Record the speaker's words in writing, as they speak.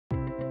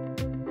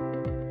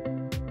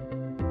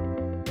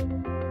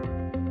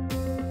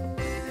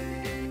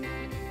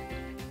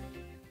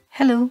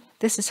Hello,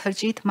 this is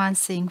Harjeet Man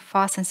Singh,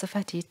 Phast and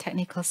Safeti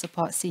Technical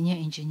Support Senior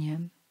Engineer.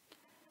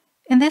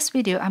 In this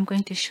video, I'm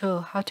going to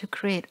show how to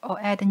create or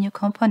add a new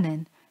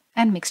component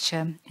and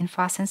mixture in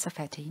Phast and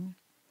Safeti.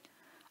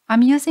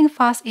 I'm using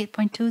Phast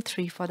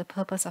 8.23 for the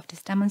purpose of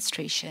this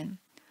demonstration.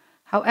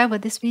 However,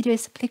 this video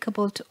is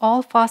applicable to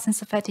all Phast and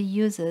Safeti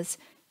users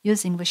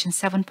using version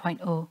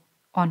 7.0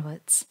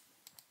 onwards.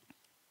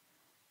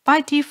 By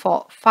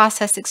default, Phast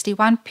has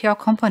 61 pure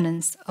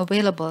components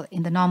available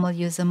in the normal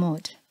user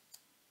mode.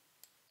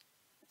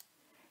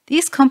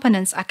 These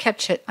components are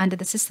captured under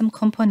the System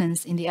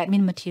Components in the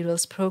Admin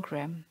Materials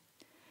program.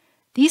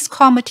 These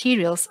core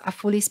materials are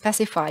fully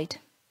specified,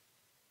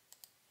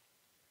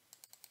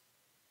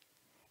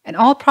 and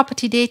all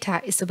property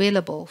data is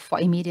available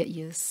for immediate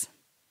use.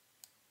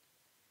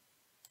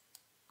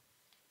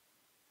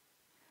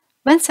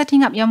 When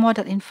setting up your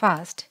model in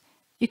Phast,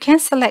 you can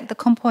select the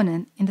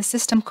component in the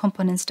System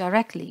Components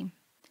directly.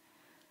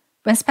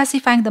 When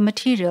specifying the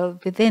material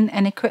within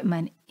an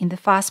equipment in the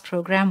Phast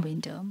program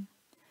window,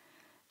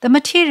 the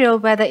material,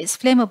 whether it's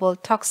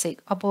flammable,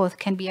 toxic, or both,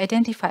 can be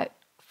identified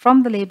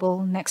from the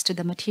label next to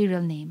the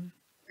material name.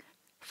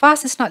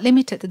 Phast is not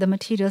limited to the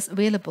materials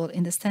available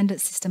in the standard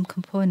system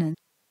component.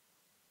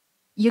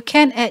 You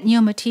can add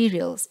new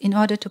materials in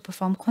order to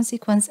perform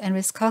consequence and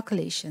risk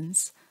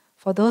calculations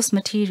for those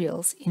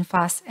materials in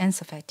Phast and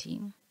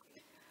Safeti.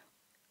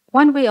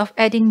 One way of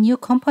adding new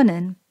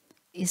component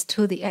is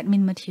through the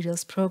Admin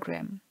Materials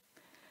program.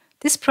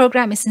 This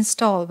program is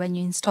installed when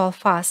you install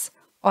Phast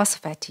or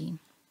Safeti.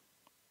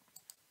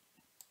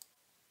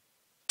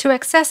 To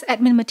access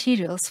admin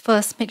materials,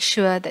 first make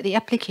sure that the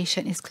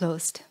application is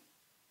closed.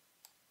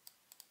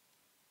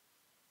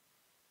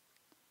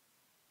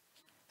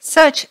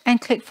 Search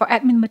and click for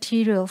Admin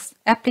Materials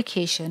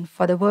application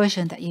for the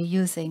version that you're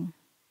using.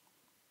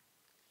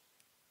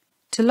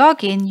 To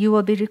log in, you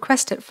will be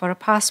requested for a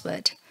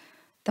password.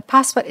 The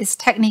password is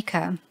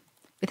Technica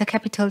with a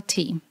capital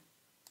T.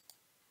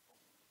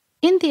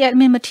 In the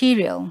admin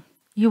material,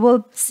 you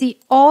will see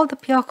all the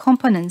pure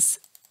components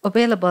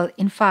available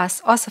in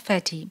Phast or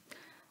Safeti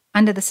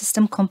under the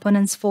System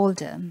Components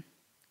folder.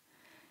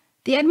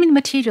 The admin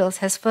materials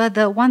has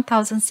further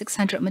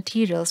 1,600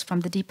 materials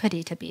from the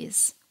DIPPR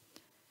database.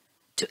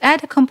 To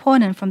add a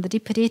component from the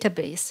DIPPR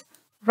database,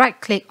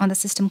 right-click on the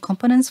System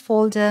Components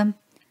folder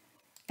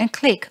and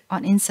click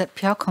on Insert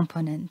Pure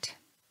Component.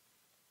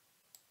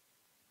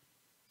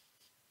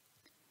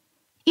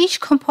 Each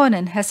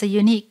component has a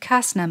unique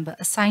CAS number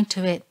assigned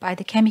to it by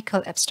the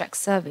Chemical Abstract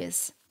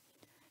Service.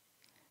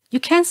 You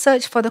can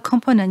search for the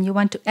component you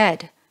want to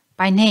add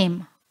by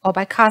name or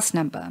by CAS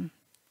number.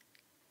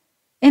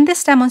 In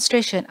this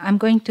demonstration, I'm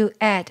going to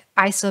add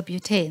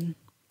isobutane.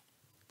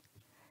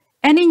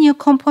 Any new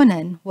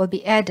component will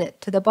be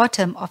added to the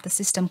bottom of the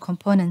System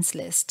Components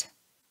list.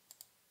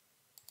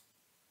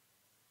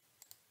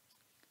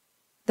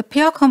 The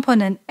pure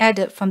component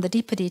added from the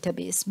DIPPR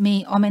database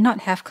may or may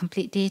not have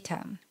complete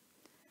data.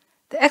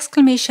 The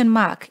exclamation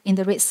mark in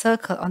the red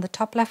circle on the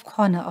top left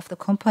corner of the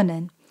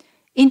component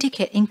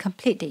indicates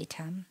incomplete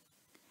data.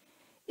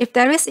 If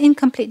there is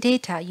incomplete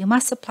data, you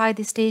must supply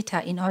this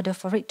data in order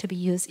for it to be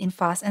used in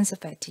Phast and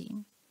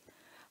Safeti.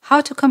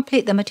 How to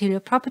complete the material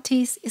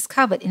properties is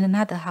covered in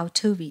another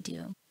how-to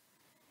video.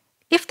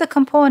 If the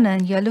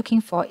component you are looking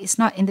for is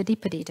not in the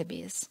DIPPR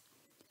database,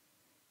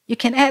 you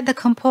can add the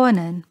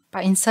component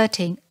by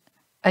inserting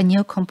a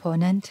new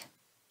component,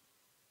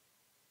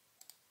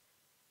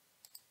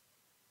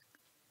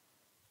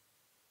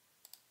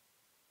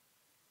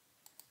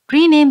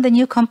 rename the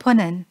new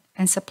component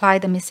and supply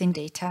the missing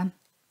data.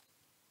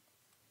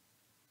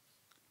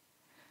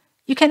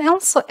 You can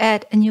also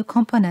add a new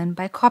component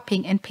by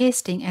copying and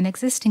pasting an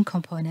existing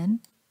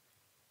component,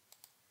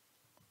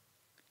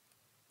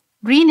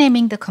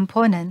 renaming the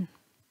component,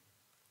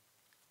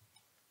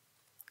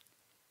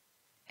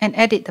 and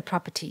edit the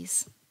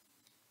properties.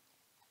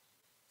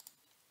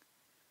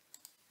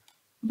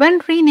 When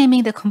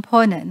renaming the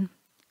component,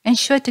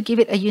 ensure to give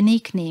it a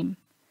unique name.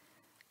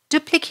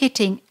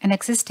 Duplicating an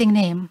existing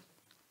name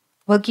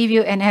will give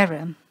you an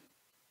error.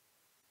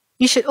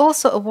 You should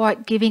also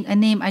avoid giving a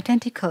name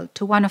identical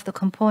to one of the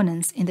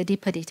components in the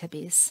DIPPR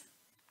database.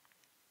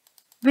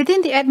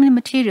 Within the admin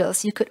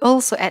materials, you could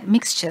also add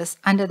mixtures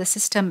under the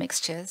System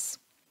Mixtures.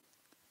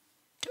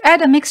 To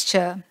add a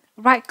mixture,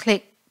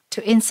 right-click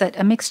to insert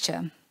a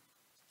mixture.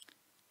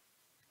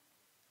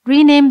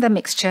 Rename the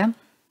mixture.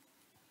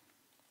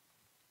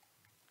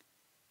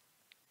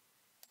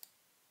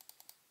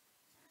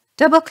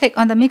 Double-click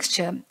on the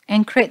mixture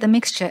and create the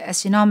mixture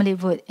as you normally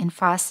would in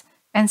Phast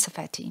and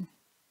Safeti.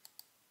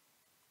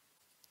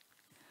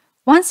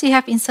 Once you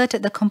have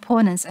inserted the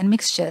components and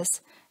mixtures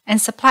and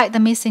supplied the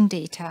missing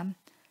data,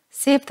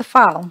 save the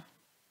file.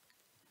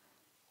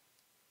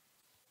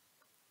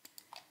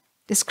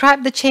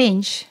 Describe the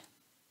change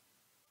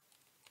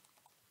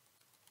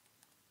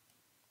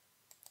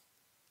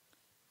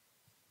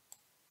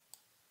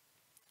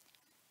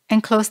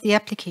and close the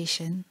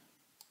application.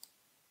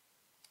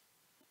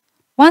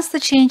 Once the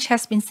change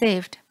has been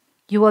saved,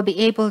 you will be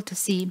able to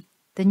see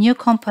the new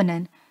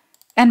component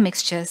and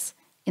mixtures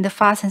in the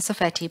Phast and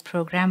Safeti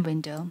program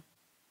window.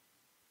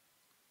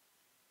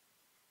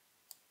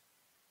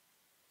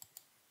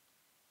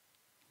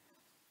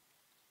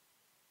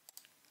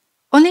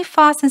 Only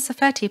Phast and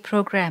Safeti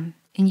program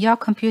in your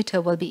computer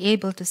will be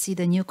able to see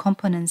the new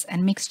components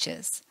and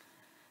mixtures.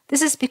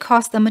 This is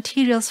because the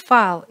materials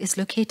file is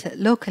located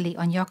locally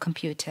on your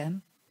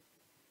computer.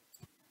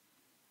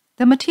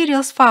 The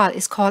materials file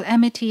is called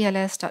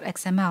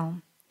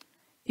matls.xml.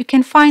 You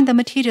can find the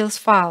materials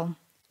file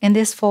in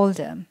this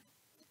folder,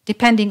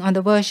 depending on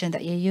the version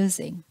that you're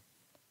using.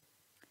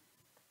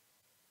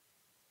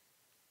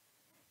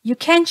 You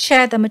can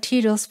share the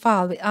materials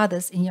file with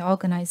others in your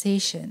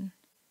organization.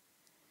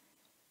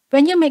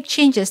 When you make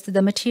changes to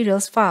the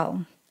materials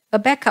file, a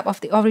backup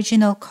of the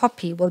original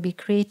copy will be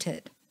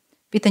created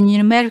with a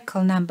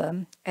numerical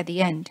number at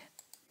the end.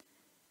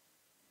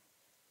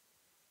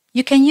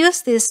 You can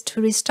use this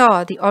to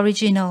restore the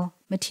original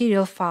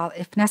material file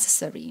if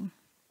necessary.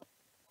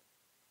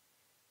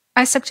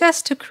 I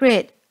suggest to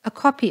create a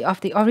copy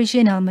of the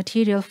original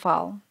material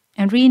file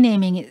and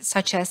renaming it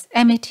such as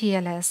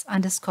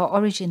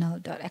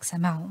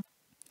matls_original.xml.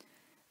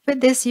 With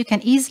this, you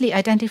can easily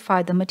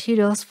identify the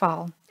materials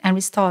file and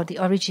restore the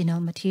original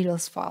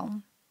materials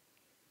file.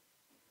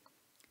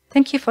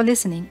 Thank you for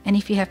listening, and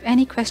if you have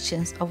any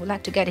questions or would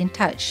like to get in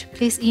touch,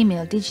 please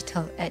email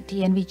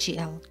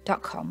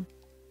digital@dnvgl.com.